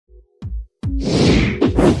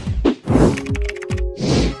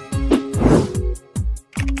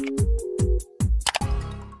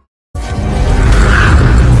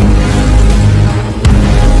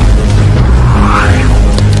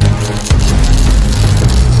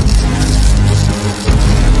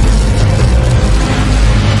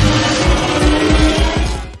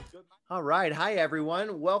right. Hi,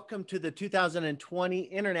 everyone. Welcome to the 2020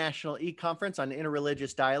 International eConference on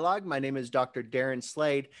Interreligious Dialogue. My name is Dr. Darren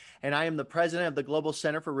Slade, and I am the president of the Global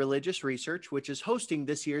Center for Religious Research, which is hosting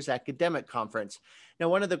this year's academic conference. Now,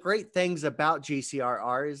 one of the great things about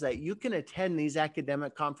GCRR is that you can attend these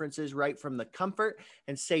academic conferences right from the comfort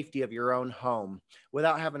and safety of your own home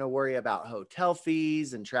without having to worry about hotel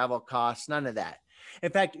fees and travel costs, none of that.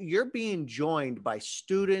 In fact, you're being joined by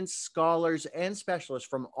students, scholars, and specialists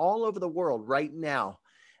from all over the world right now.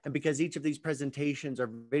 And because each of these presentations are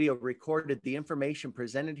video recorded, the information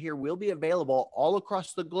presented here will be available all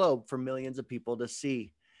across the globe for millions of people to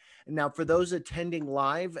see. Now, for those attending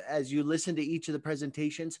live, as you listen to each of the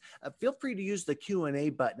presentations, feel free to use the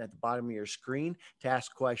Q&A button at the bottom of your screen to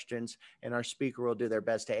ask questions, and our speaker will do their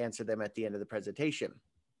best to answer them at the end of the presentation.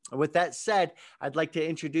 With that said, I'd like to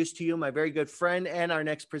introduce to you my very good friend and our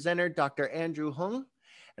next presenter, Dr. Andrew Hung,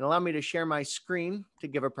 and allow me to share my screen to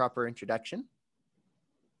give a proper introduction.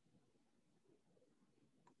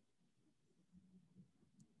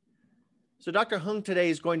 So Dr. Hung today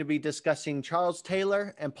is going to be discussing Charles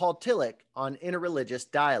Taylor and Paul Tillich on interreligious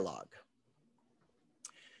dialogue.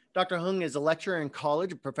 Dr. Hung is a lecturer in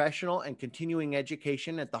College of Professional and Continuing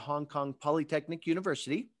Education at the Hong Kong Polytechnic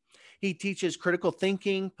University. He teaches critical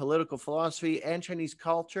thinking, political philosophy, and Chinese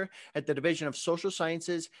culture at the Division of Social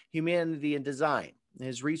Sciences, Humanity, and Design.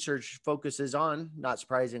 His research focuses on, not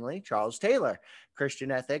surprisingly, Charles Taylor, Christian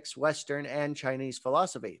ethics, Western, and Chinese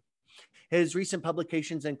philosophy. His recent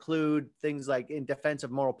publications include things like In Defense of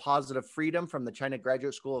Moral Positive Freedom from the China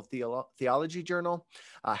Graduate School of Theology Journal,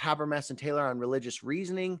 Habermas and Taylor on Religious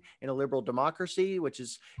Reasoning in a Liberal Democracy, which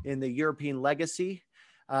is in the European Legacy,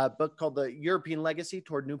 book called The European Legacy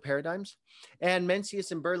Toward New Paradigms, and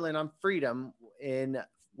Mencius and Berlin on Freedom, in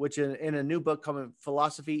a new book called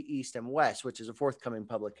Philosophy East and West, which is a forthcoming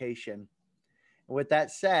publication. And with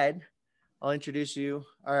that said, I'll introduce you,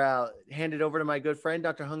 or I'll hand it over to my good friend,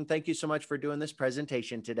 Dr. Hung. Thank you so much for doing this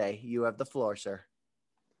presentation today. You have the floor, sir.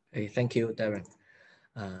 Hey, thank you, Darren.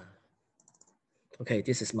 Okay,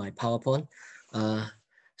 this is my PowerPoint.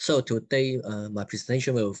 So today, my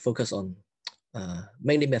presentation will focus on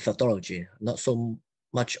mainly methodology, not so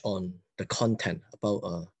much on the content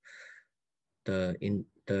about the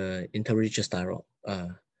interreligious dialogue.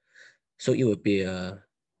 So it will be a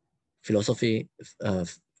philosophy, a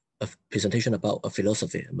presentation about a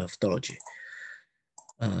philosophy methodology.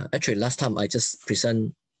 Actually, last time I just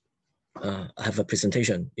I have a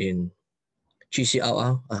presentation in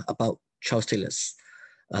GCRR about Charles Taylor's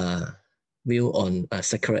view on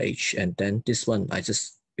secular age, and then this one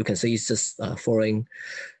you can say it's just following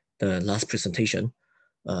the last presentation,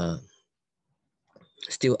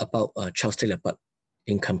 still about Charles Taylor, but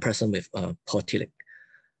in comparison with Paul Tillich.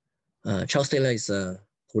 Charles Taylor is a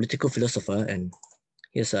political philosopher, and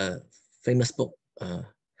he has a famous book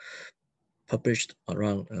published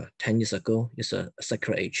around 10 years ago. It's a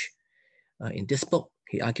secular age. In this book,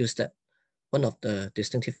 he argues that one of the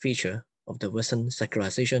distinctive features of the Western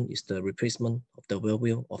secularization is the replacement of the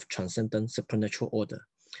worldview of transcendent supernatural order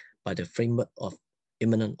by the framework of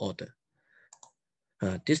immanent order.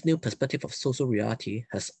 This new perspective of social reality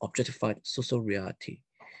has objectified social reality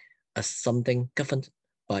as something governed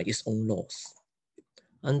by its own laws.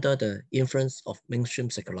 Under the influence of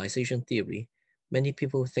mainstream secularization theory, many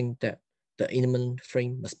people think that the immanent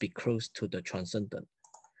frame must be close to the transcendent.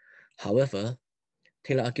 However,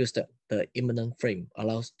 Taylor argues that the immanent frame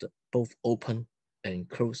allows both open and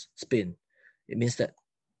closed spin. It means that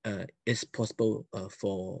it's possible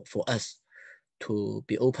for us to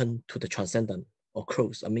be open to the transcendent or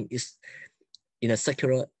closed. I mean, it's in a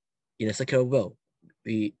secular world,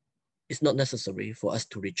 it's not necessary for us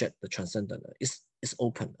to reject the transcendent. It's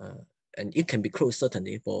open, and it can be closed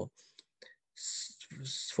certainly. For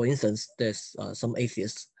instance, there's some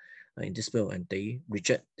atheists in this world, and they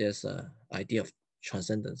reject this idea of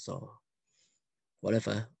transcendence or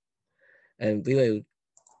whatever, and we will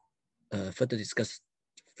further discuss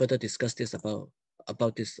this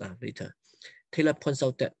about this later. Taylor points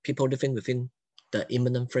out that people living within the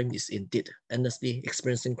immanent frame is indeed endlessly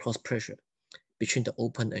experiencing cross pressure between the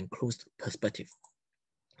open and closed perspective.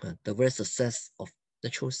 The very success of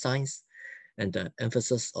natural science and the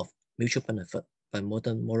emphasis of mutual benefit by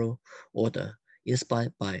modern moral order,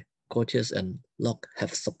 inspired by Grotius and Locke,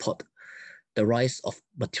 have supported the rise of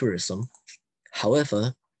materialism.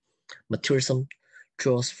 However, materialism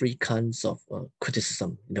draws three kinds of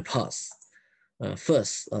criticism in the past.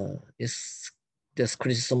 First, there's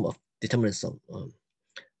criticism of determinism.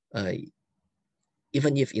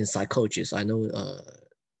 Even if in psychology, I know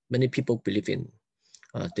many people believe in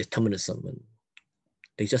determinism, and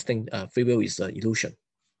they just think free will is an illusion.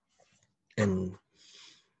 And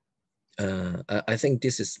I think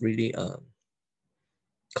this is really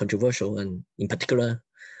controversial, and in particular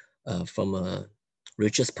from a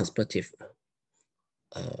religious perspective.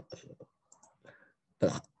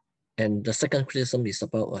 And the second criticism is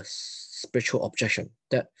about a spiritual objection,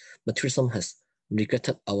 that materialism has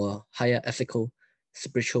neglected our higher ethical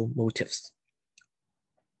spiritual motives.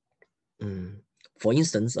 For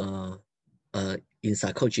instance, in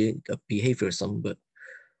psychology, behaviorism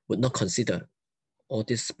would not consider all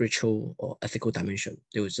this spiritual or ethical dimension.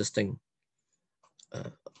 They would just think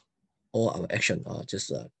all our action are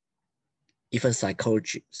just even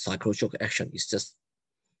psychological action is just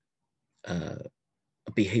a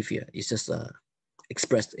behavior. It's just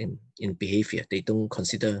expressed in behavior. They don't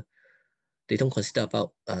consider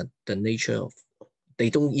about the nature of. They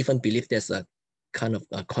don't even believe there's a kind of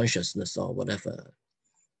a consciousness or whatever.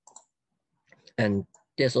 And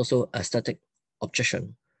there's also aesthetic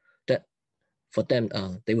objection, that for them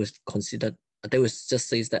they would just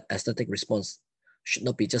say that aesthetic response should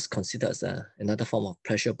not be just considered as another form of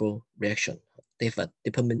pleasurable reaction. They have a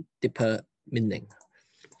deeper meaning.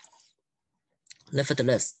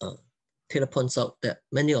 Nevertheless, Taylor points out that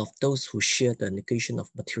many of those who share the negation of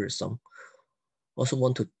materialism also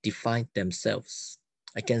want to define themselves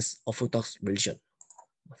against orthodox religion.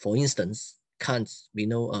 For instance, Kant, we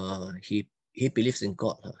know he believes in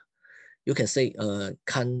God. You can say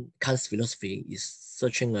Kant's philosophy is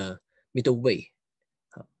searching a middle way.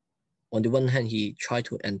 On the one hand, he tried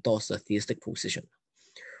to endorse a theistic position.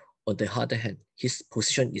 On the other hand, his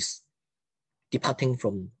position is departing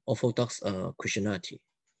from orthodox Christianity.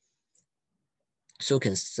 So you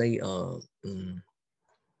can say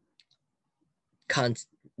Kant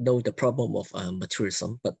knows the problem of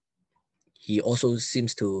materialism, but he also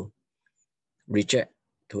seems to reject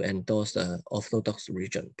to endorse the orthodox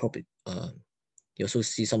religion. Probably he also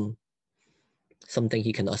sees something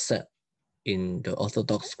he can accept in the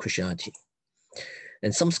orthodox Christianity.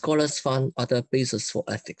 And some scholars found other bases for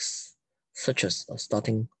ethics, such as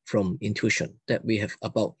starting from intuition that we have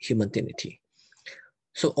about human dignity.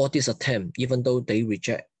 So all these attempts, even though they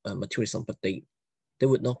reject materialism, but they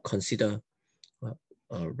would not consider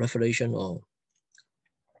revelation or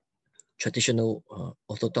traditional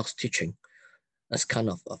orthodox teaching as kind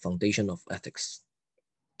of a foundation of ethics.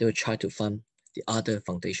 They will try to find the other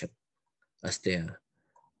foundation as their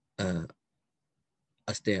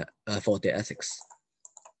for their ethics.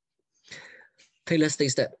 Taylor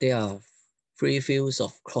states that there are three views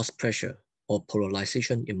of cross pressure or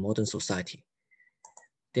polarization in modern society.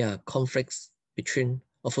 There are conflicts between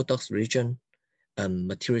orthodox religion and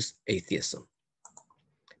materialist atheism,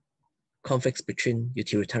 conflicts between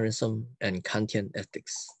utilitarianism and Kantian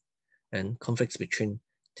ethics, and conflicts between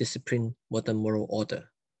disciplined modern moral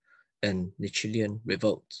order and Nietzschean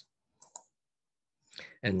revolt.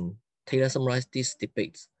 And Taylor summarized these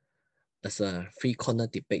debates as three-corner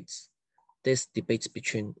debates. These debates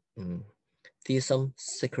between theism,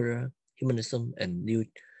 secular humanism, and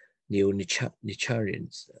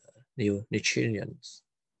neo-Nietzscheans.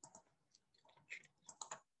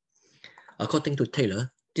 According to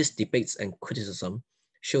Taylor, these debates and criticism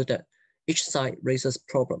show that each side raises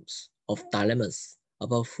problems of dilemmas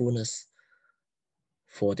about fullness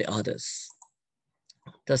for the others.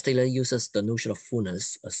 Thus, Taylor uses the notion of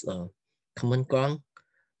fullness as a common ground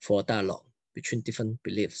for dialogue between different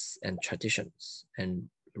beliefs and traditions, and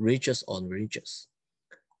religious on religious.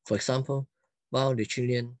 For example, while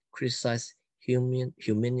Nietzschean criticized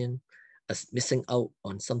Humanian as missing out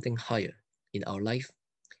on something higher in our life,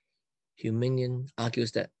 Humanian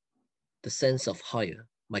argues that the sense of higher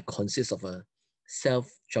might consist of a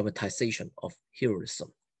self-dramatization of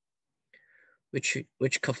heroism,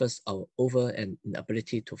 which covers our over and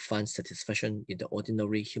inability to find satisfaction in the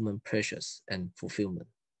ordinary human pleasures and fulfillment.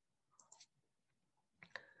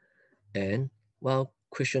 And while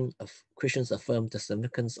Christians affirm the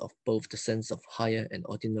significance of both the sense of higher and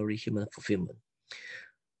ordinary human fulfillment,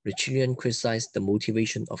 Nietzschean criticized the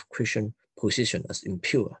motivation of Christian position as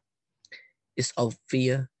impure. It's out of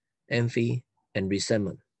fear, envy, and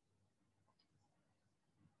resentment.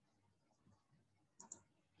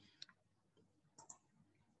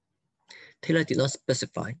 Taylor did not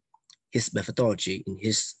specify his methodology in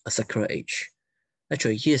his Secular Age.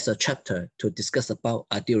 Actually, here's a chapter to discuss about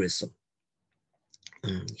idealism.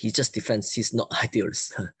 He just defends he's not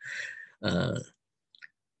idealist. And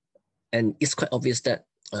it's quite obvious that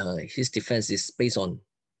his defense is based on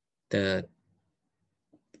the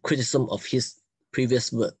criticism of his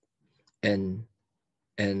previous work. And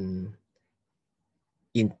in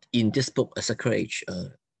this book, A Secular Age,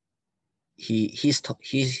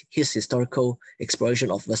 his historical exploration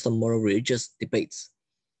of Western moral religious debates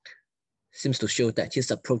seems to show that his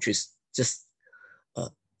approach is just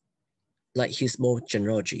like his moral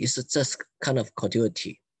genealogy. It's just kind of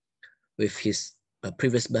continuity with his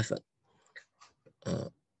previous method.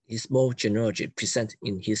 His moral genealogy present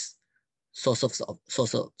in his source of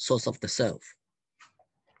the self.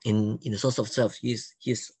 In the source of self,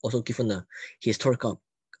 he's also given a historical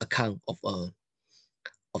account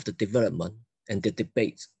of the development and the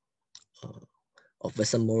debate of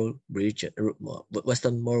Western moral religion,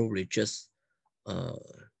 Western moral religious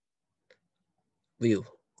view.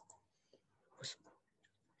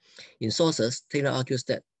 In sources, Taylor argues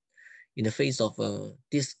that in the face of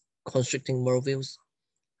these constricting moral views,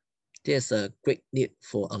 there's a great need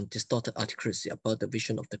for undistorted articulacy about the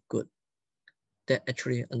vision of the good that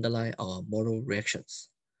actually underlie our moral reactions,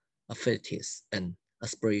 affinities, and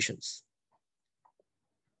aspirations.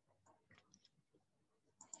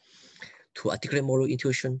 To articulate moral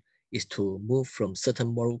intuition is to move from certain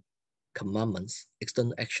moral commandments,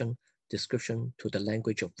 external action, description, to the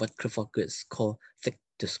language of what Clifford Geertz called thick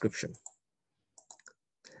description.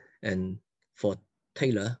 And for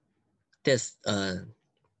Taylor, there's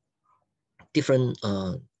different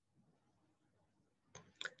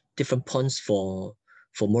points for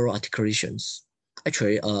moral articulations.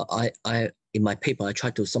 Actually, I in my paper I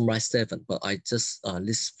tried to summarize 7, but I just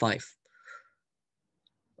list 5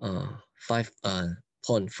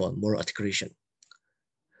 points for moral articulation.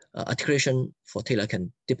 Articulation for Taylor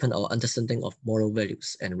can deepen our understanding of moral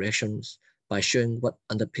values and reactions by showing what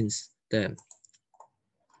underpins them.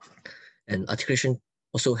 And articulation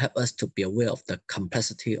also helps us to be aware of the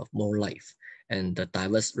complexity of moral life and the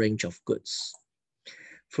diverse range of goods.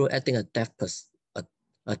 Through adding a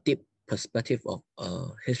deep perspective of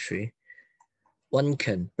history, one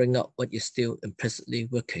can bring out what is still implicitly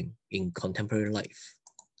working in contemporary life.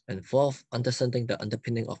 And fourth, understanding the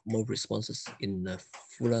underpinning of moral responses in a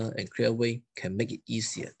fuller and clearer way can make it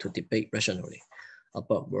easier to debate rationally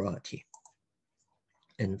about morality.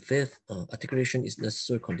 And fifth, articulation is a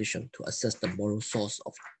necessary condition to assess the moral source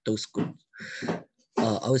of those goods.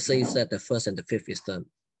 I would say that the first and the fifth is the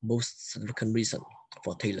most significant reason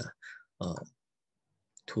for Taylor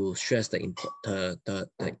to stress the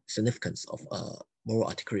significance of moral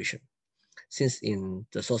articulation. Since in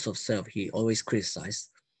the source of self, he always criticized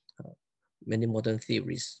many modern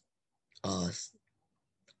theories are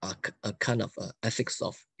a kind of ethics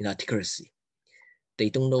of inarticulacy. They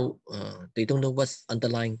don't know what's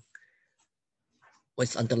underlying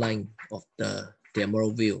of their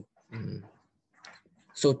moral view.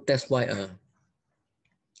 So that's why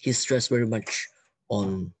he stressed very much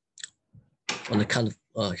on the kind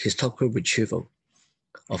of historical retrieval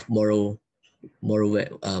of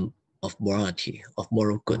of morality, of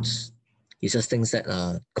moral goods. He just thinks that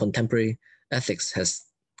contemporary ethics has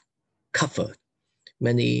covered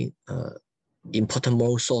many important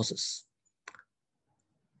moral sources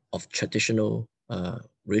of traditional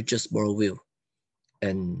religious moral view.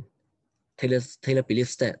 And Taylor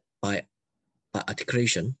believes that by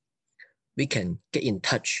articulation, we can get in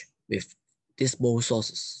touch with these moral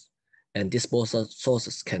sources, and these moral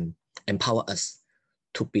sources can empower us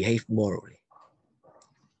to behave morally.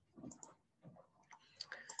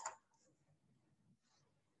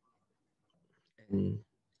 And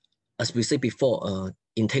as we said before,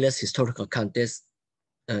 in Taylor's historical account,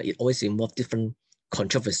 it always involves different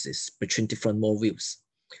controversies between different moral views.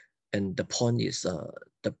 And the point is,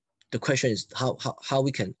 the question is how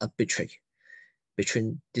we can arbitrate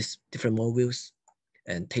between these different moral views.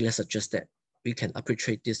 And Taylor suggests that we can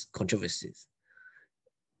arbitrate these controversies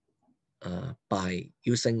by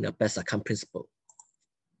using the best account principle.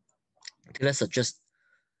 Taylor suggests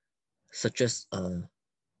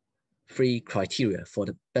 3 criteria for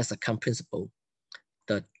the best account principle.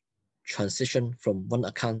 The transition from one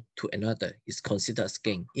account to another is considered as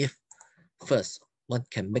gain if, first, one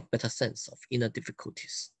can make better sense of inner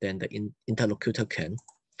difficulties than the interlocutor can,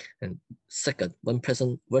 and second, one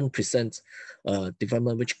presents a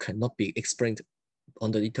development which cannot be explained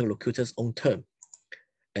on the interlocutor's own term,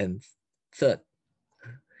 and third,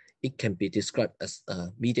 it can be described as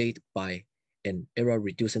mediated by an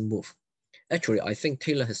error-reducing move. Actually, I think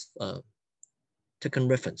Taylor has taken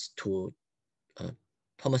reference to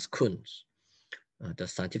Thomas Kuhn's the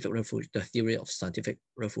theory of scientific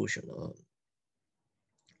revolution,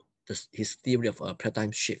 his theory of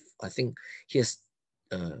paradigm shift. I think he has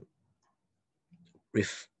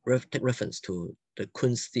take reference to the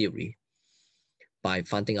Kuhn's theory by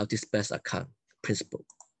finding out this best account principle.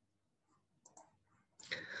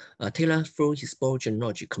 Taylor, through his moral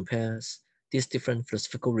genealogy, compares these different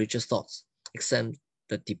philosophical religious thoughts examine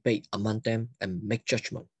the debate among them and make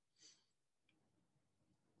judgment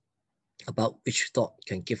about which thought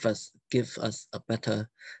can give us a better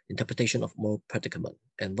interpretation of moral predicament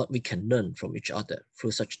and what we can learn from each other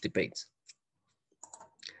through such debates.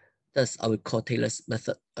 Thus, I would call Taylor's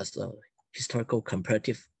method as a historical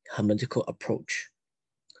comparative hermeneutical approach.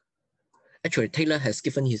 Actually, Taylor has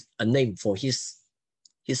given a name for his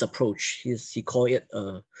approach. He called it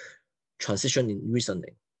transition in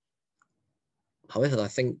reasoning. However, I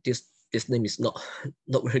think this name is not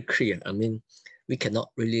very clear. I mean, we cannot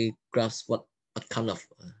really grasp what kind of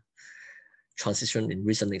transition in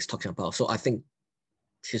reasoning is talking about. So I think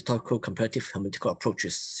historical comparative hermeneutical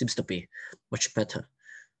approaches seems to be much better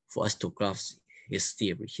for us to grasp his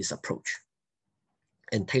theory, his approach.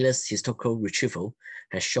 And Taylor's historical retrieval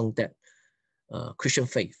has shown that Christian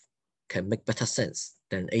faith can make better sense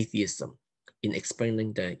than atheism in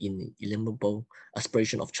explaining the ineliminable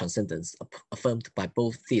aspiration of transcendence affirmed by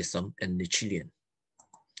both theism and Nietzschean.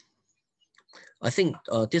 I think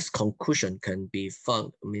this conclusion can be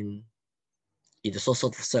found, in the source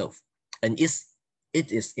of self, and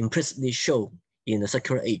it is implicitly shown in the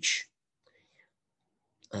secular age.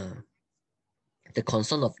 The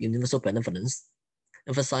concern of universal benevolence,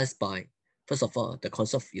 emphasized by, first of all, the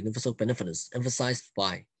concept of universal benevolence emphasized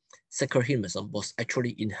by secular humanism was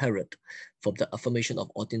actually inherent from the affirmation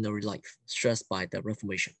of ordinary life stressed by the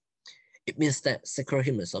Reformation. It means that secular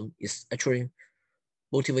humanism is actually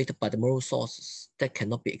motivated by the moral sources that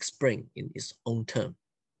cannot be explained in its own term.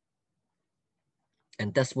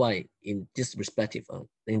 And that's why in this perspective,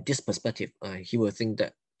 he will think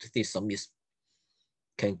that theism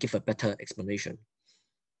can give a better explanation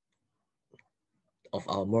of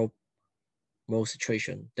our moral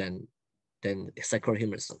situation than secular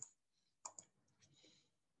humanism.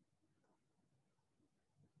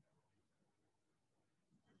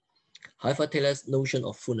 However, Taylor's notion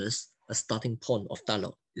of fullness, a starting point of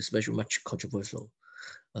dialogue, is very much controversial.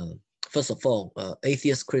 First of all,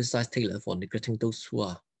 atheists criticize Taylor for neglecting those who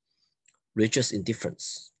are religious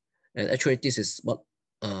indifference. And actually, this is what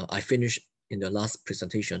I finished in the last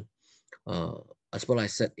presentation. As what I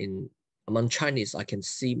said, among Chinese, I can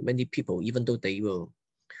see many people, even though they will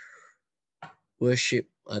worship,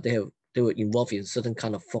 they were involved in certain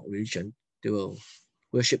kind of folk religion, they will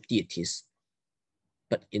worship deities.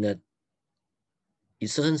 But in a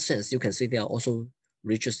certain sense, you can say they are also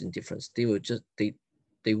religious indifference. They will just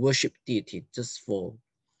they worship deity just for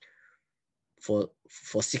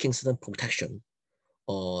seeking certain protection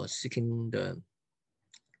or seeking the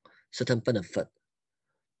certain benefit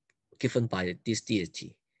given by this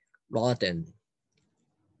deity, rather than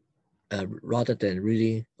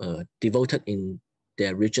really devoted in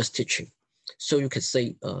their religious teaching. So you can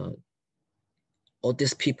say all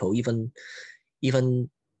these people, even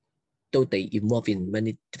though they involve in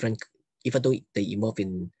many different, even though they involve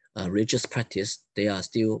in religious practice, they are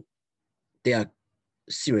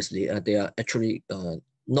seriously, they are actually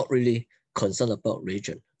not really concerned about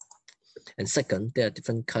religion. And second, there are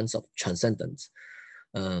different kinds of transcendence.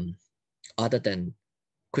 Other than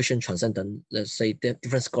Christian transcendence, let's say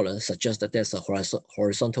different scholars suggest that there's a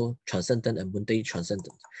horizontal transcendent and mundane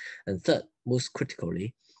transcendent. And third, most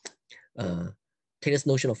critically, Taylor's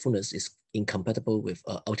notion of fullness is incompatible with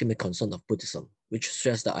ultimate concern of Buddhism, which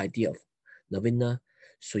shares the idea of nirvana,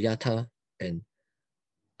 sunyata, and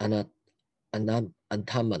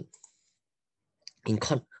antaman.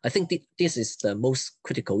 I think this is the most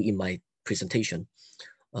critical in my presentation.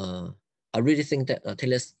 I really think that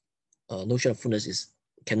Taylor's notion of fullness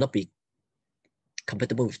cannot be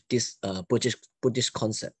compatible with this Buddhist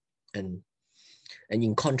concept. And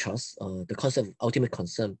in contrast, the concept of ultimate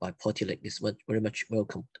concern by Paul Tillich is very much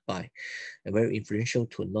welcomed by and very influential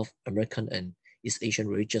to North American and East Asian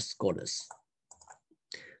religious scholars.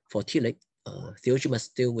 For Tillich, theology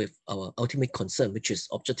must deal with our ultimate concern, which is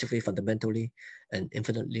objectively, fundamentally, and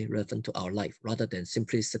infinitely relevant to our life, rather than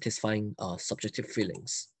simply satisfying our subjective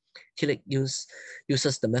feelings. Tillich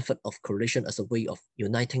uses the method of correlation as a way of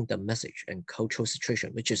uniting the message and cultural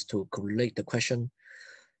situation, which is to correlate the question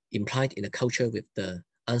implied in the culture with the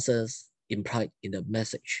answers implied in the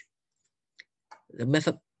message. The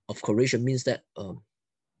method of correlation means that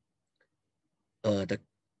the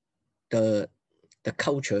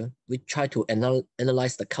culture, we try to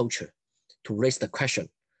analyze the culture to raise the question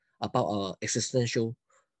about our existential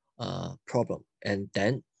problem, and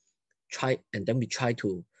then we try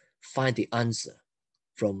to find the answer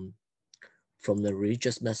from the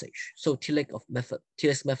religious message. So Tillich's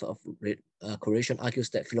method of correlation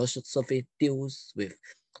argues that philosophy deals with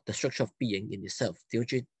the structure of being in itself.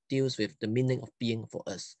 Theology deals with the meaning of being for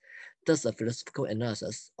us. Thus, a philosophical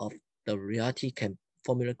analysis of the reality can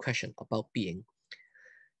formulate question about being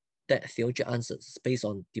that theology answers based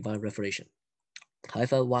on divine revelation.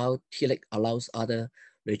 However, while Tillich allows other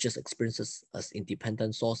religious experiences as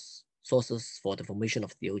independent sources for the formation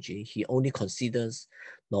of theology, he only considers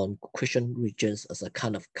non-Christian religions as a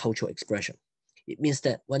kind of cultural expression. It means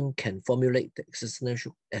that one can formulate the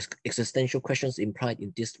existential questions implied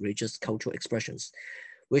in these religious cultural expressions,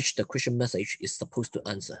 which the Christian message is supposed to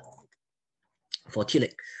answer. For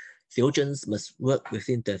Tillich, theologians must work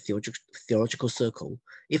within the theological circle.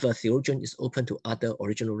 If a theologian is open to other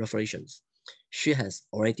original revelations, she has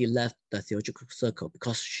already left the theological circle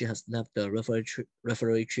because she has left the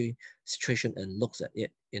revelatory situation and looks at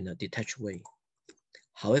it in a detached way.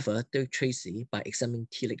 However, Derek Tracy, by examining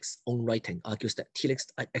Tillich's own writing, argues that Tillich's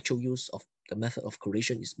actual use of the method of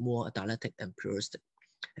correlation is more dialectic and pluralistic,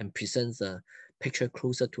 and presents a picture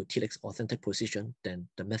closer to Tillich's authentic position than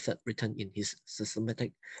the method written in his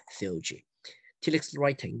systematic theology. Tillich's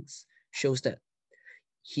writings shows that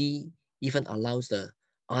he even allows the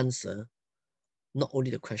answer, not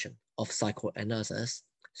only the question, of psychoanalysis,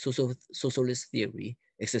 socialist theory,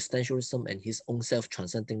 existentialism, and his own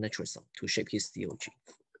self-transcending naturalism to shape his theology.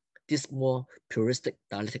 This more puristic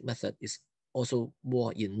dialectic method is also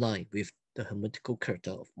more in line with the hermeneutical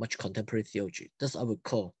character of much contemporary theology. Thus, I would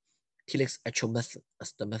call Tillich's actual method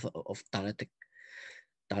as the method of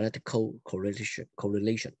dialectical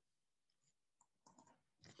correlation.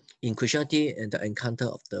 In Christianity and the Encounter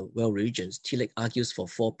of the World Religions, Tillich argues for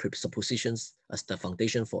four presuppositions as the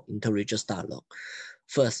foundation for interreligious dialogue.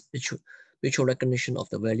 First, mutual recognition of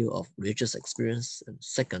the value of religious experience, and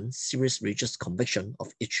second, serious religious conviction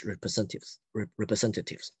of each representatives.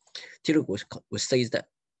 Tillich would say that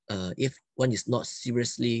if one is not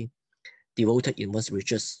seriously devoted in one's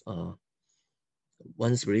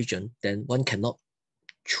religion, then one cannot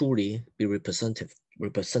truly be representative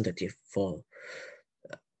for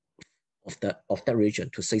of that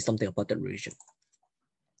religion, to say something about that religion.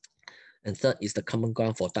 And third is the common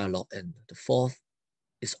ground for dialogue, and the fourth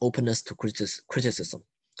is openness to criticism.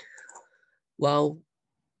 While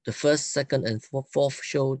the first, second, and fourth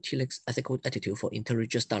show Tillich's ethical attitude for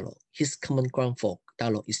interreligious dialogue, his common ground for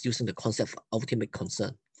dialogue is using the concept of ultimate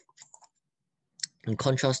concern. In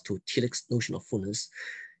contrast to Tillich's notion of fullness,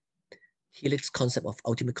 Tillich's concept of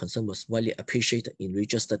ultimate concern was widely appreciated in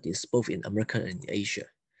religious studies both in America and in Asia.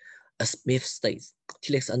 As Smith states,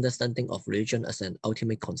 Tillich's understanding of religion as an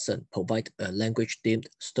ultimate concern provides a language deemed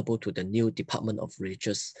suitable to the new Department of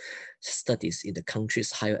Religious Studies in the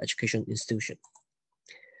country's higher education institution.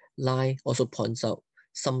 Lai also points out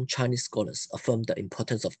some Chinese scholars affirm the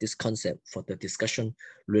importance of this concept for the discussion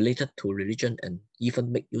related to religion and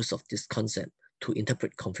even make use of this concept to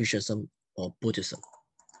interpret Confucianism or Buddhism.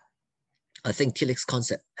 I think Tillich's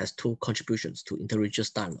concept has two contributions to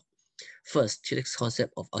interreligious dialogue. First, Tillich's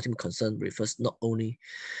concept of ultimate concern refers not only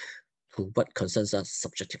to what concerns us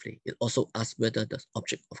subjectively, it also asks whether the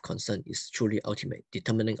object of concern is truly ultimate,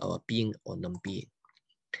 determining our being or non-being.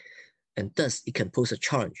 And thus, it can pose a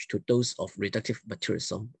challenge to those of reductive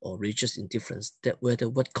materialism or religious indifference that whether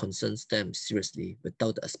what concerns them seriously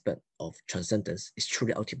without the aspect of transcendence is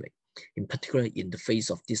truly ultimate, in particular in the face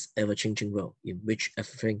of this ever-changing world in which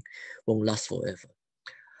everything won't last forever.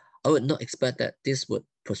 I would not expect that this would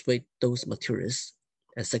persuade those materialists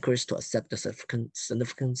and secularists to accept the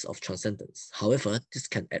significance of transcendence. However, this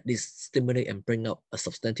can at least stimulate and bring up a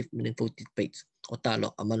substantive, meaningful debate or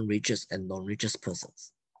dialogue among religious and non-religious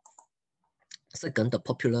persons. Second,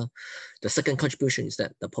 the second contribution is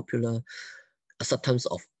that the popular acceptance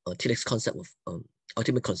of Tillich's concept of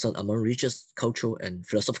ultimate concern among religious, cultural, and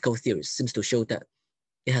philosophical theories seems to show that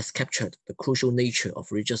it has captured the crucial nature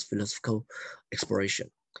of religious philosophical exploration.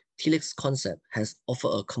 Tillich's concept has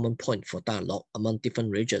offered a common point for dialogue among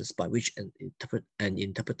different religions by which an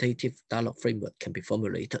interpretative dialogue framework can be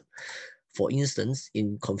formulated. For instance,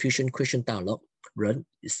 in Confucian Christian dialogue, Ren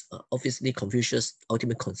is obviously Confucius'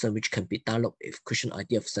 ultimate concern, which can be dialogued with Christian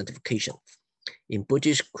idea of sanctification. In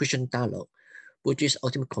Buddhist Christian dialogue, Buddhist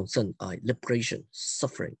ultimate concern are liberation,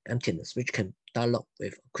 suffering, emptiness, which can dialogue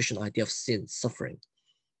with Christian idea of sin, suffering,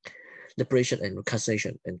 liberation, and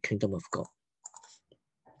reconciliation, and kingdom of God.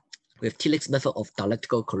 With Tillich's method of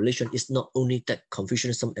dialectical correlation, it's not only that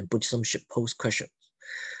Confucianism and Buddhism should pose questions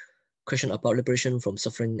about liberation from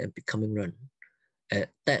suffering and becoming one,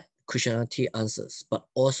 that Christianity answers, but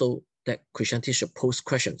also that Christianity should pose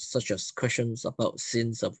questions such as questions about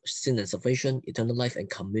sin and salvation, eternal life, and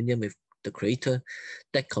communion with the Creator,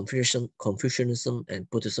 that Confucianism and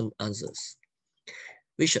Buddhism answers.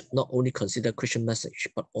 We should not only consider Christian message,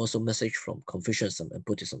 but also message from Confucianism and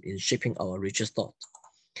Buddhism in shaping our religious thought.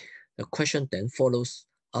 The question then follows,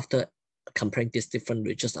 after comparing these different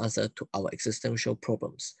religious answers to our existential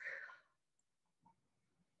problems,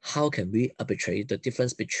 how can we arbitrate the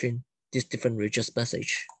difference between these different religious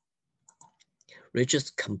messages? Religious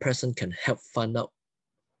comparison can help find out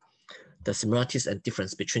the similarities and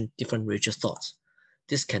difference between different religious thoughts.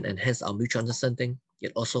 This can enhance our mutual understanding.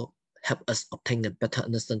 It also help us obtain a better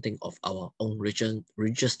understanding of our own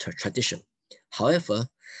religious tradition. However,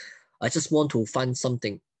 I just want to find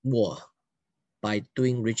something more by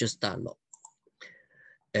doing religious dialogue.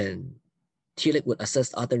 And Tillich would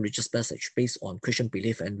assess other religious messages based on Christian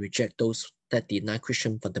belief and reject those that deny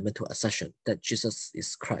Christian fundamental assertion that Jesus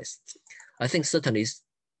is Christ. I think certainly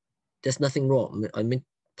there's nothing wrong. I mean,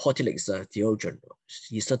 Paul Tillich is a theologian.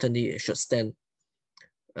 He certainly should stand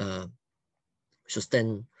at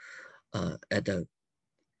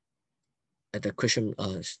the Christian,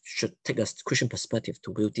 should take a Christian perspective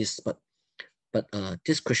to view this, but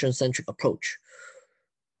this Christian-centric approach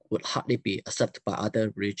would hardly be accepted by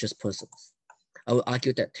other religious persons. I would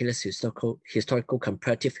argue that Tillich's historical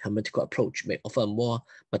comparative hermeneutical approach may offer a more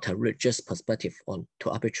meta-religious perspective on to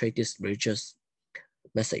arbitrate these religious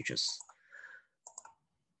messages.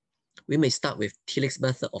 We may start with Tillich's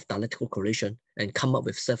method of dialectical correlation and come up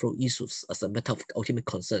with several issues as a matter of ultimate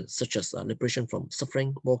concern, such as liberation from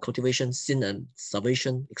suffering, moral cultivation, sin and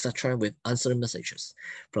salvation, etc., with answering messages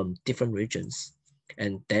from different religions.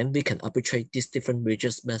 And then we can arbitrate these different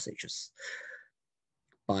religious messages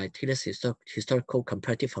by Tillich's historical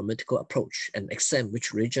comparative hermeneutical approach and examine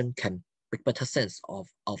which religion can make better sense of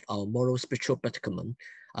our moral spiritual predicament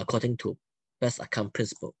according to best account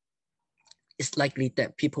principle. It's likely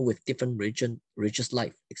that people with different religious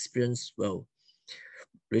life experience will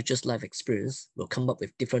come up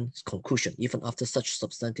with different conclusions even after such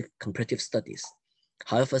substantive comparative studies.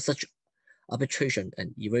 However, such arbitration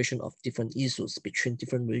and evaluation of different issues between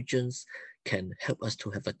different religions can help us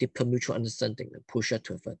to have a deeper mutual understanding and push us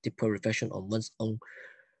to have a deeper reflection on one's own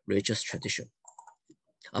religious tradition.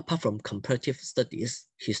 Apart from comparative studies,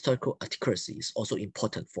 historical accuracy is also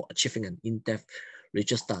important for achieving an in-depth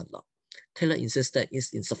religious dialogue. Taylor insists that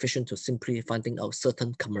it's insufficient to simply finding out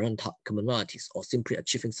certain commonalities or simply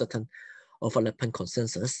achieving certain overlapping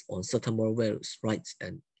consensus on certain moral values, rights,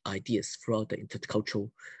 and ideas throughout the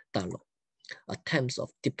intercultural dialogue. Attempts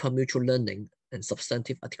of deeper mutual learning and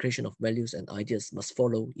substantive articulation of values and ideas must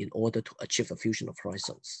follow in order to achieve a fusion of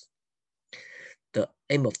horizons. The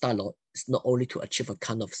aim of dialogue is not only to achieve a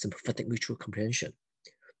kind of sympathetic mutual comprehension,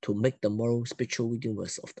 to make the moral spiritual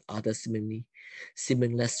universe of the other seeming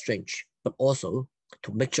less strange, but also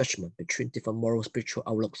to make judgment between different moral spiritual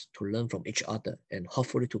outlooks, to learn from each other, and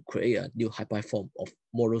hopefully to create a new hybrid form of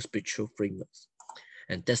moral spiritual frameworks.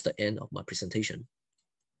 And that's the end of my presentation.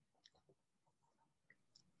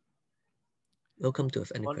 Welcome to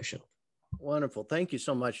have any question. Wonderful. Thank you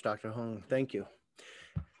so much, Dr. Hung. Thank you.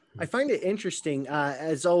 I find it interesting,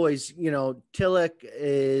 as always, you know, Tillich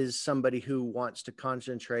is somebody who wants to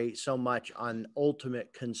concentrate so much on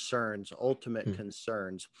ultimate concerns.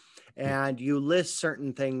 And you list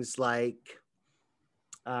certain things like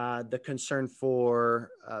the concern for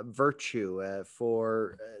virtue,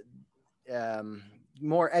 for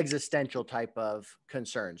more existential type of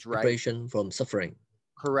concerns, right? Liberation from suffering.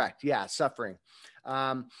 Correct. Yeah, suffering.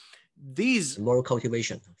 These moral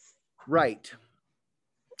cultivation. Right.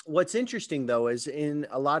 What's interesting, though, is in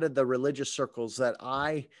a lot of the religious circles that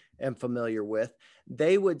I am familiar with,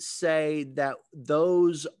 they would say that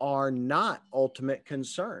those are not ultimate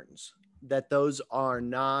concerns, that those are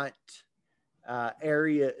not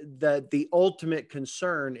that the ultimate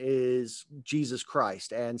concern is Jesus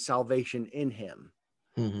Christ and salvation in him.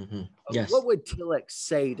 Mm-hmm. Yes. What would Tillich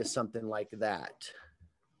say to something like that?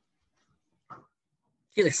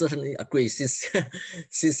 Tillich certainly agrees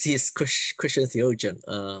since he's Christian theologian,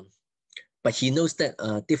 but he knows that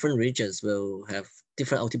different religions will have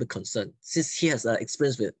different ultimate concern. Since he has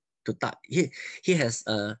experience with he has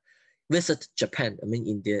visited Japan. I mean,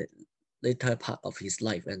 in the later part of his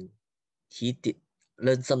life, and he did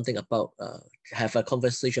learn something about have a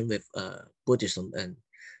conversation with Buddhism and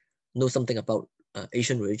know something about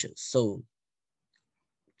Asian religions.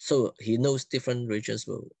 So he knows different religions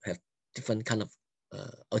will have different kind of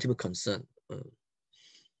ultimate concern,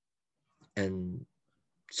 and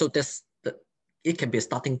so it can be a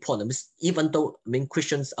starting point. I mean, even though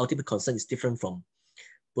Christians' ultimate concern is different from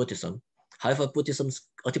Buddhism, however, Buddhism's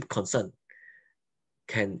ultimate concern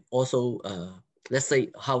can also let's say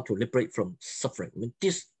how to liberate from suffering. I mean,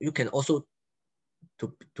 this you can also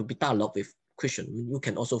to be dialogue with Christian. I mean, you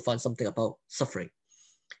can also find something about suffering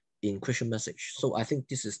in Christian message. So I think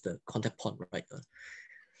this is the contact point, right?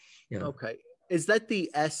 Yeah. Okay. Is that the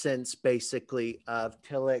essence, basically, of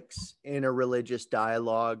Tillich's interreligious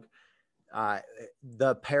dialogue?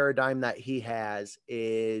 The paradigm that he has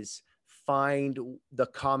is find the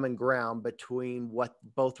common ground between what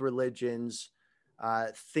both religions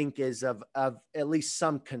think is of at least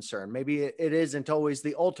some concern. Maybe it isn't always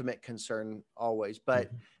the ultimate concern always, but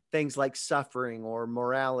Mm-hmm. things like suffering or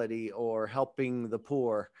morality or helping the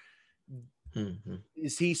poor. Mm-hmm.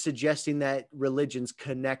 Is he suggesting that religions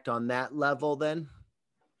connect on that level then?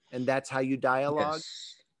 And that's how you dialogue?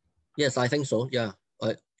 Yes. Yes, I think so. Yeah.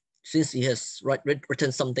 Since he has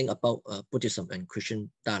written something about Buddhism and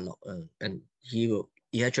Christian dialogue, and he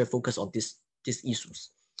actually focus on these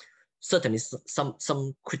issues. Certainly,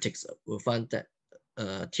 some critics will find that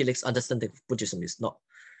Tillich's understanding of Buddhism is not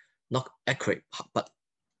accurate, but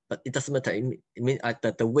it doesn't matter. I mean,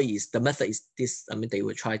 the way is the method is this. I mean, they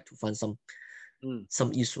will try to find some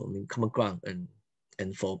issue. I mean, common ground,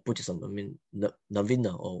 and for Buddhism, I mean,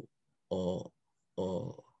 nirvana or or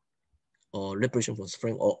or liberation from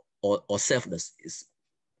suffering or selfless is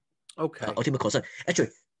Okay. ultimate concern. Actually,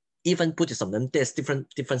 even Buddhism, and there's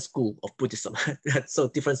different school of Buddhism. So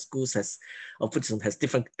different schools of Buddhism has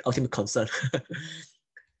different ultimate concern.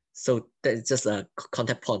 So that's just a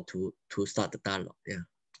contact point to start the dialogue. Yeah.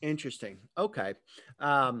 Interesting. Okay.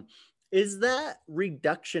 Is that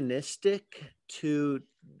reductionistic to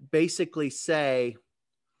basically say,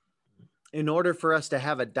 in order for us to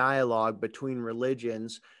have a dialogue between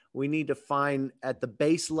religions, we need to find at the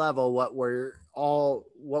base level what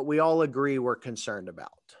we all agree we're concerned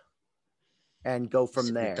about and go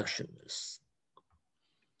from there? Reductionist.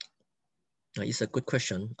 It's a good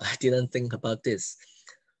question. I didn't think about this.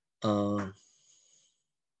 For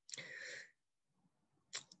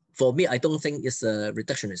me, I don't think it's a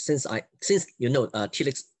reductionist since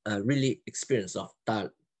Tillich's really experience of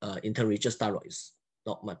that interreligious dialogue is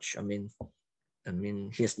not much. I mean,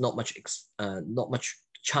 he has not much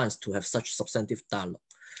chance to have such substantive dialogue.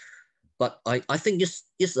 But I think it's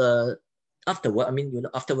afterward. I mean,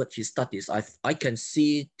 afterward his studies, I can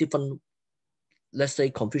see different, let's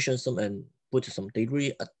say, Confucianism and Buddhism. They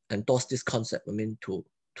really endorse this concept. I mean, to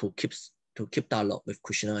keep dialogue with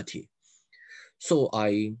Christianity. So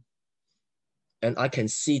I can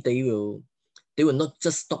see they will not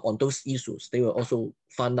just stop on those issues. They will also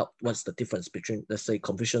find out what's the difference between, let's say,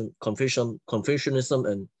 Confucianism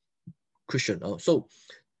and Christian. So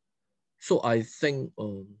I think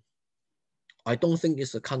I don't think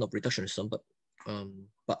it's a kind of reductionism, but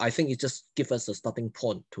I think it just gives us a starting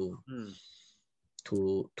point to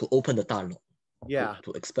open the dialogue. Yeah.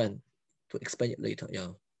 To expand it later. Yeah.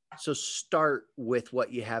 So start with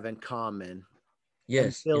what you have in common.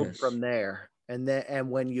 Yes. And build Yes. from there. And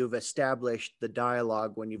when you've established the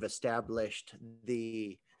dialogue, when you've established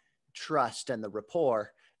the trust and the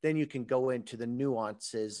rapport, then you can go into the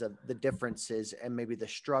nuances of the differences and maybe the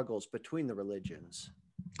struggles between the religions.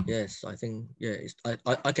 Yes, I think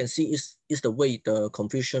I can see it's the way the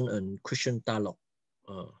Confucian and Christian dialogue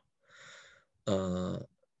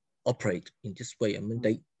operate in this way. I mean,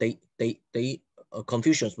 they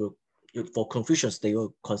Confucians will, for Confucians, they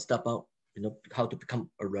will consider about how to become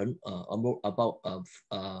a ren, more about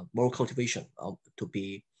moral cultivation, to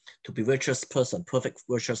be virtuous person, perfect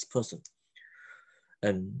virtuous person,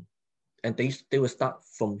 and they will start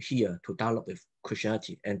from here to dialogue with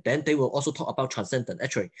Christianity, and then they will also talk about transcendent.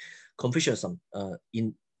 Actually, Confucianism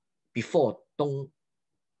in before are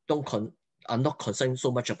not concerned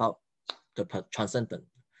so much about the transcendent,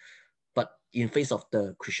 but in face of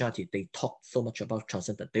the Christianity, they talk so much about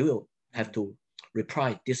transcendent. They will have to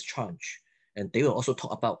reply this charge, and they will also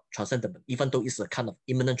talk about transcendent, even though it's a kind of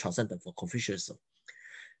immanent transcendent for Confucianism.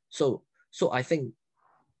 So I think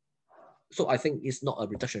it's not a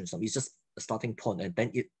reductionism. It's just a starting point, and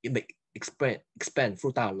then it may expand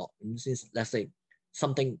through dialogue. Since, let's say,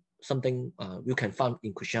 something you can find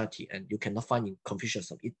in Christianity and you cannot find in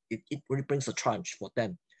Confucianism, it really brings a challenge for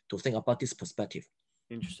them to think about this perspective.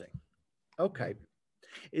 Interesting. Okay.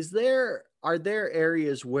 Are there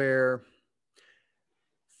areas where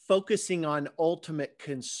focusing on ultimate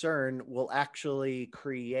concern will actually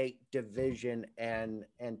create division and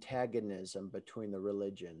antagonism between the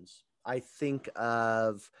religions? I think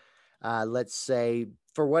of, let's say,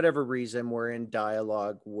 for whatever reason, we're in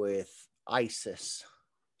dialogue with ISIS,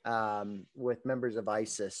 with members of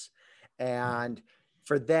ISIS. And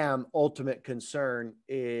for them, ultimate concern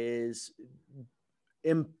is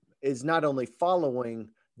not only following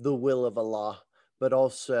the will of Allah, but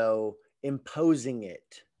also imposing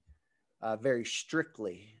it very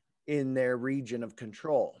strictly in their region of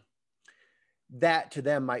control. That to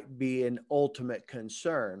them might be an ultimate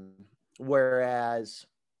concern. Whereas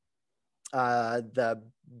the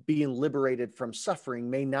being liberated from suffering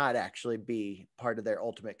may not actually be part of their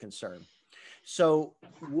ultimate concern. So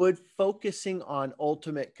would focusing on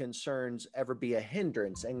ultimate concerns ever be a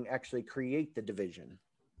hindrance and actually create the division?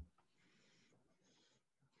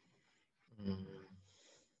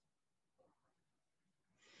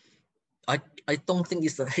 I don't think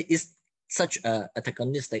it's such a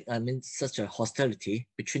antagonistic, I mean, such a hostility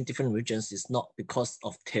between different regions is not because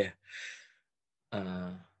of their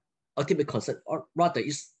ultimate concern, or rather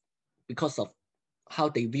is because of how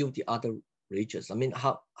they view the other regions. I mean,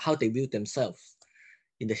 how they view themselves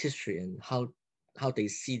in the history and how they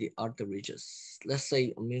see the other regions. Let's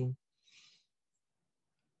say, I mean,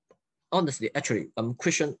 honestly, actually,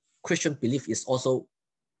 Christian belief is also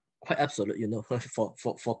quite absolute, you know,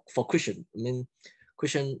 for Christian. I mean,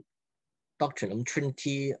 Christian doctrine,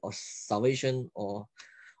 Trinity or salvation or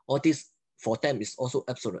all this for them is also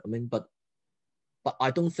absolute. I mean, but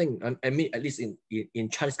I don't think, I mean, at least in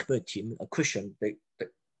Chinese community, I mean, a Christian, they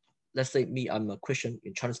let's say me, I'm a Christian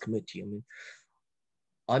in Chinese community. I mean,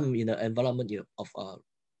 I'm in an environment of a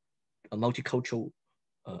multicultural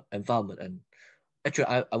environment, and actually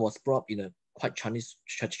I was brought up in a quite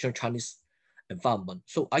traditional Chinese environment,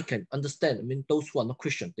 so I can understand. I mean, those who are not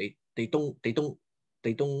Christian, they don't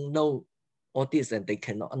know all this, and they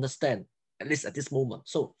cannot understand, at least at this moment.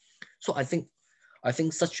 So I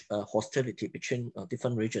think such a hostility between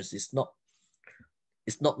different regions is not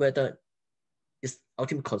whether it's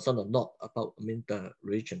ultimate concern or not about, I mean, the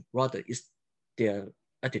region, rather is their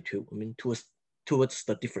attitude, I mean, towards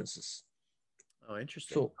the differences. Oh,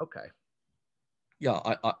 interesting. So okay. Yeah,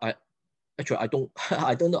 I actually I don't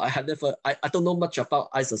I don't know. I don't know much about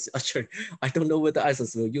ISIS. Actually, I don't know whether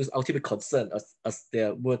ISIS will use ultimate concern as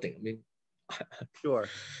their wording. I mean, Sure.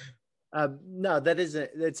 No,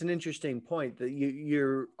 that's an interesting point that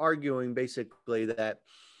you're arguing basically that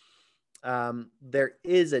there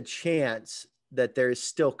is a chance that there is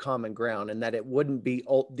still common ground and that it wouldn't be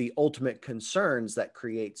the ultimate concerns that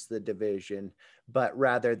creates the division, but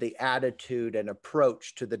rather the attitude and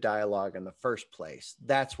approach to the dialogue in the first place.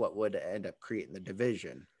 That's what would end up creating the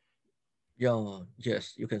division. Yeah,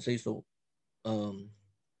 yes, you can say so.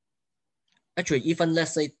 Actually, even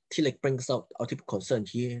let's say Tillich brings out ultimate concern,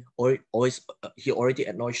 he already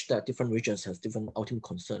acknowledged that different regions has different ultimate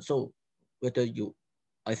concern. So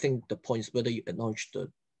I think the point is whether you acknowledge the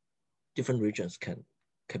different regions can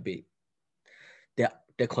be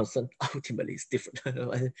their concern ultimately is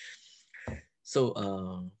different.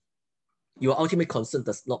 So your ultimate concern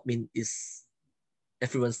does not mean is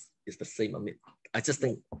everyone's is the same. I mean, I just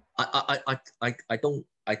think I don't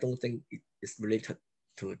think it is related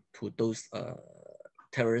to those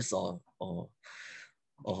terrorists or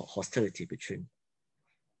hostility between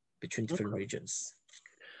different regions.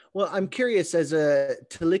 Well, I'm curious, as a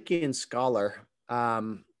Tillichian scholar,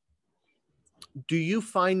 do you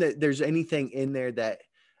find that there's anything in there that,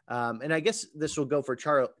 and I guess this will go for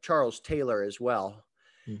Charles Taylor as well.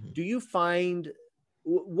 Mm-hmm. Do you find,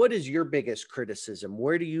 what is your biggest criticism?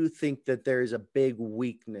 Where do you think that there is a big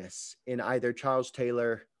weakness in either Charles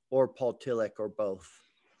Taylor or Paul Tillich or both?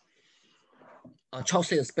 Charles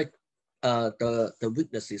Taylor's the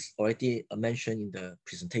weakness is already mentioned in the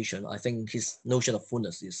presentation. I think his notion of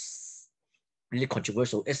fullness is really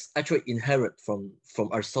controversial. It's actually inherent from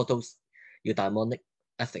Aristotle's eudaimonic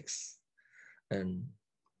ethics, and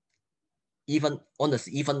even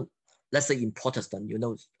honestly, let's say in Protestant, you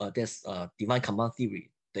know, there's divine command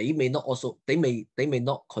theory. They may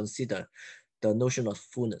not consider the notion of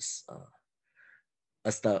fullness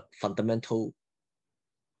as the fundamental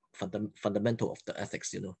of the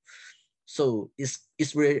ethics, you know. So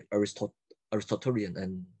it's really Aristotelian,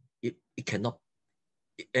 and it cannot,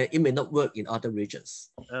 it may not work in other regions.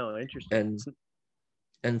 Oh, interesting.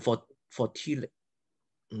 And for Tillich,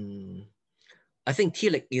 I think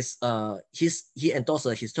Tillich is he endorsed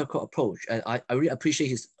a historical approach, and I really appreciate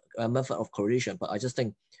his method of correlation. But I just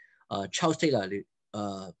think Charles Taylor,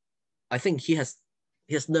 I think he has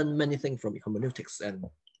learned many things from hermeneutics, and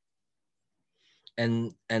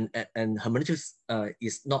hermeneutics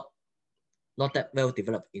is not that well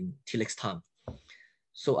developed in Tillich's time.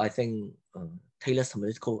 So I think Taylor's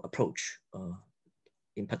hermeneutical approach,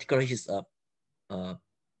 in particular his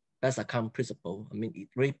best account principle, I mean, it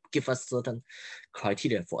really gives us certain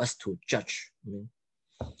criteria for us to judge. I mean,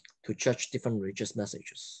 to judge different religious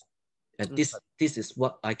messages, and this is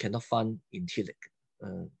what I cannot find in Tillich.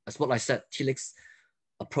 As what I said, Tillich's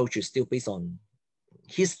approach is still based on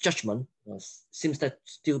his judgment. Seems that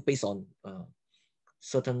still based on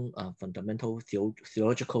certain fundamental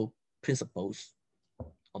theological principles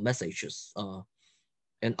or messages.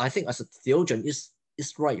 And I think as a theologian is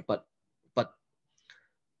right, but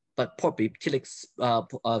but probably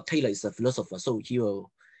Taylor is a philosopher, so he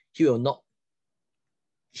will not.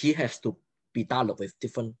 He has to be dialogue with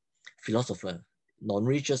different philosophers,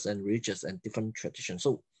 non-religious and religious, and different traditions.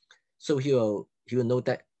 So he will know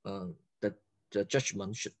that that the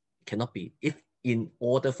judgment cannot be, if in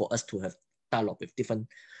order for us to have dialogue with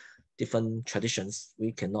different traditions,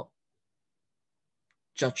 we cannot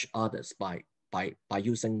judge others by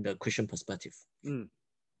using the Christian perspective.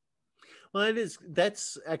 Well,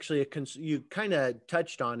 that's actually you kind of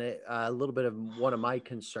touched on it, a little bit of one of my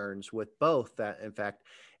concerns with both, that in fact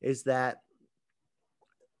is that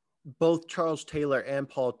both Charles Taylor and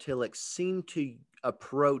Paul Tillich seem to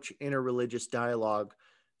approach interreligious dialogue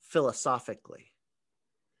philosophically,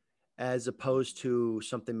 as opposed to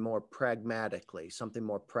something more pragmatically, something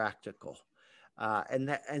more practical.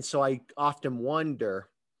 And so I often wonder,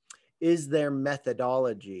 is their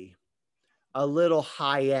methodology a little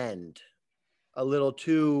high end, a little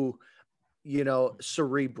too,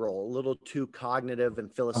 cerebral, a little too cognitive and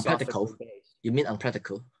philosophically based? You mean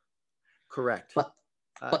unpractical? Correct.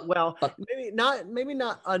 But maybe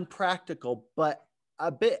not unpractical, but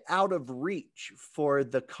a bit out of reach for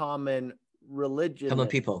the common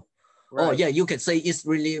people. Right. Oh yeah, you can say it's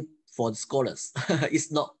really for scholars.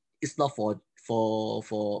 it's not for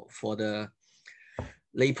the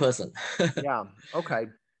lay person. Yeah. Okay.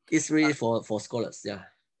 It's really for scholars. Yeah.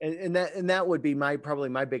 And that would be probably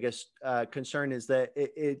my biggest concern, is that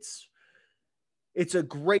it's a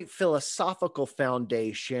great philosophical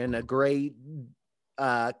foundation, a great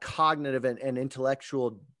cognitive and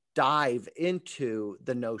intellectual dive into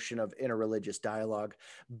the notion of interreligious dialogue.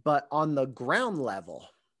 But on the ground level,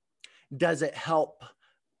 does it help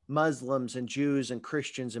Muslims and Jews and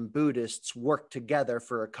Christians and Buddhists work together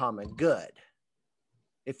for a common good,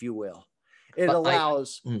 if you will? It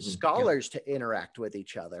allows scholars to interact with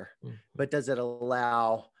each other, but does it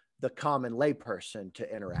allow the common layperson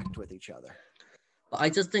to interact with each other? I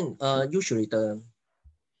just think usually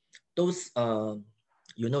those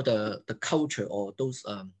the culture, or those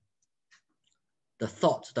the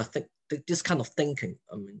thought, this kind of thinking,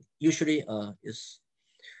 I mean, usually is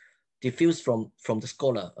diffused from the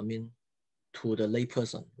scholar, I mean, to the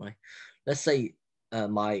layperson, right? Let's say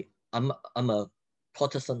I'm a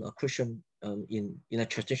Protestant or Christian, in a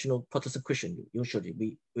traditional Protestant Christian, usually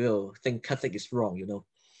we will think Catholic is wrong,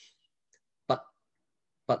 but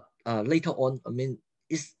later on, I mean,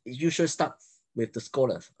 it usually starts with the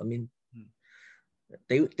scholars. I mean,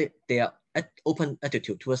 they are open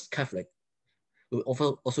attitude towards Catholic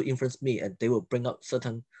will also influence me, and they will bring up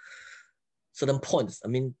certain points. I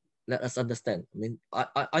mean, let us understand. I mean,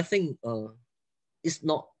 I think it's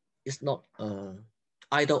not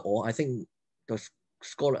either or. I think the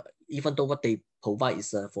scholar, even though what they provide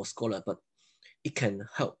is for scholar, but it can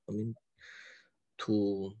help, I mean,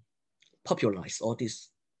 to popularize all these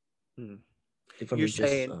different You're religious,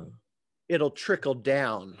 saying it'll trickle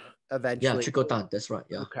down eventually. Yeah, trickle down. That's right.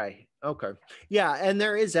 Yeah. Okay. Yeah, and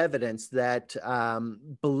there is evidence that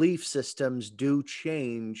belief systems do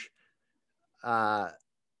change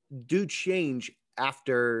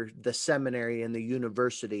after the seminary and the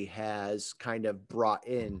university has kind of brought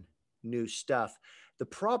in new stuff. The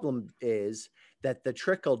problem is that the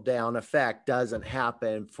trickle down effect doesn't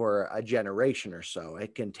happen for a generation or so.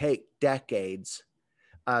 It can take decades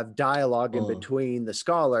of dialogue in between the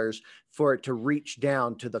scholars for it to reach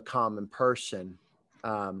down to the common person.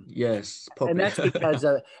 Yes, probably.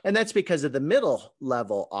 and that's because of the middle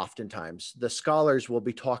level. Oftentimes the scholars will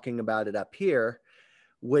be talking about it up here,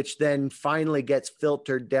 which then finally gets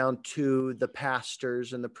filtered down to the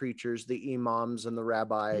pastors and the preachers, the imams and the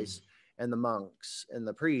rabbis and the monks and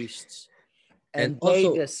the priests, and they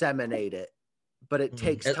also disseminate it, but it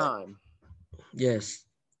takes time. Yes.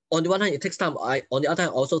 On the one hand, it takes time. On the other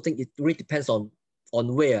hand, I also think it really depends on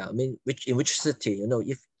where. I mean, in which city.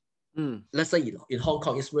 If let's say in Hong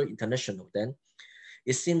Kong, it's very international. Then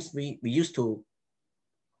it seems we used to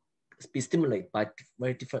be stimulated by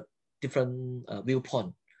very different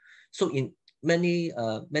viewpoint. So in many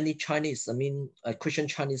Chinese, I mean, Christian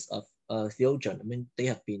Chinese theologian, I mean, they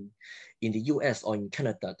have been in the US or in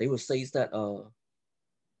Canada. They will say that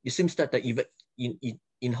it seems that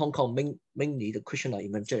in Hong Kong, mainly the Christian are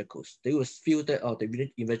evangelicals. They will feel that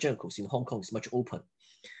the evangelicals in Hong Kong is much open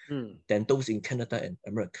than those in Canada and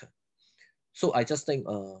America. So I just think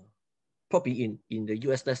probably in the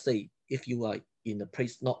US, let's say, if you are in a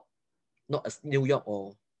place not as New York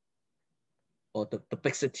or the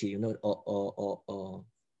big city,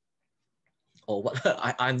 or what,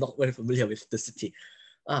 I'm not very familiar with the city.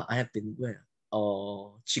 I have been where,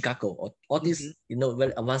 or Chicago, or all these,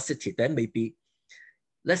 very advanced city. Then maybe,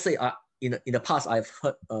 let's say in the past, I've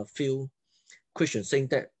heard a few Christians saying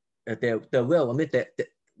that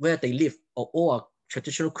where they live all are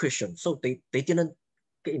traditional Christians, so they didn't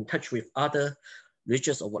get in touch with other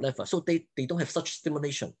religions or whatever, so they don't have such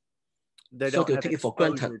stimulation. They so don't they'll have take it for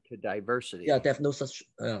exposure granted. to diversity. Yeah, they have no such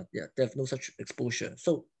exposure.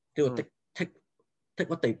 So they will take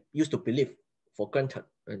what they used to believe for granted,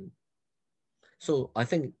 and so I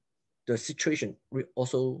think the situation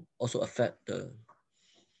also affect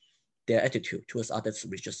their attitude towards other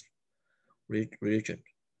religion.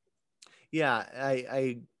 Yeah,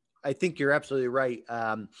 I think you're absolutely right.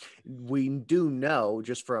 We do know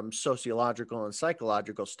just from sociological and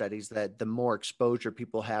psychological studies that the more exposure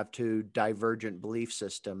people have to divergent belief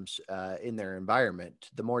systems in their environment,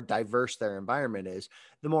 the more diverse their environment is,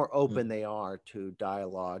 the more open they are to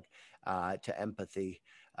dialogue, to empathy.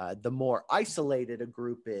 The more isolated a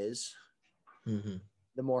group is,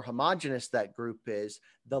 the more homogenous that group is,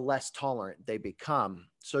 the less tolerant they become.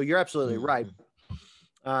 So you're absolutely right.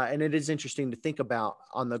 And it is interesting to think about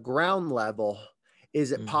on the ground level,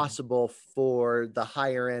 is it possible for the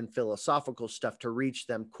higher end philosophical stuff to reach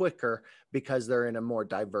them quicker because they're in a more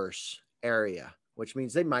diverse area, which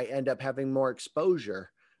means they might end up having more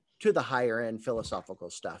exposure to the higher end philosophical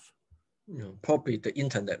stuff. Probably the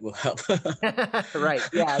internet will help. Right.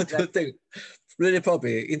 Yeah. Exactly. Really,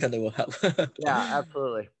 probably internet will help. Yeah,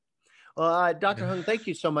 absolutely. Well, Dr. Hung, thank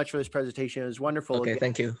you so much for this presentation. It was wonderful. Okay, again.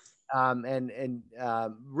 thank you. And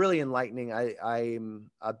really enlightening. I'm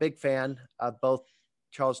a big fan of both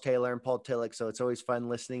Charles Taylor and Paul Tillich, so it's always fun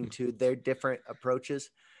listening to their different approaches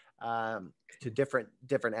to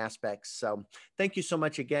different aspects. So thank you so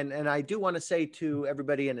much again. And I do want to say to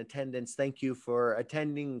everybody in attendance, thank you for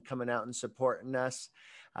attending, coming out and supporting us.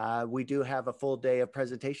 We do have a full day of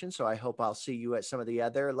presentation, so I hope I'll see you at some of the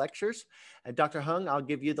other lectures. And Dr. Hung, I'll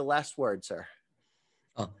give you the last word, sir.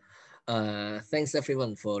 Thanks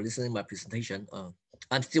everyone for listening to my presentation.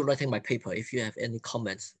 I'm still writing my paper. If you have any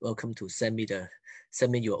comments, welcome to send me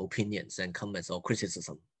your opinions and comments or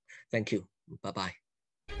criticism. Thank you. Bye-bye.